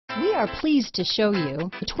We are pleased to show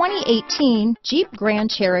you the 2018 Jeep Grand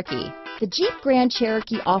Cherokee. The Jeep Grand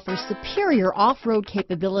Cherokee offers superior off-road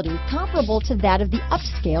capability comparable to that of the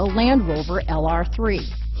upscale Land Rover LR3.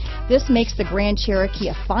 This makes the Grand Cherokee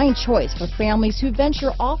a fine choice for families who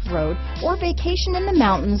venture off-road or vacation in the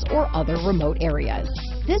mountains or other remote areas.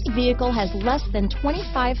 This vehicle has less than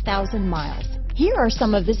 25,000 miles. Here are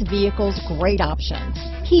some of this vehicle's great options: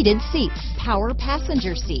 heated seats, power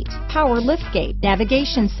passenger seat, power liftgate,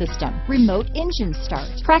 navigation system, remote engine start,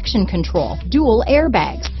 traction control, dual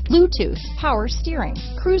airbags, Bluetooth, power steering,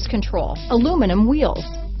 cruise control, aluminum wheels,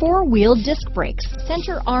 four-wheel disc brakes,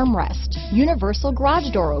 center armrest, universal garage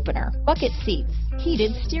door opener, bucket seats,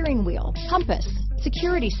 heated steering wheel, compass,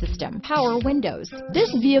 security system, power windows.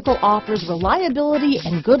 This vehicle offers reliability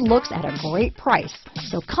and good looks at a great price.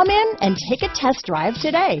 So come in and take a test drive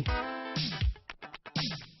today.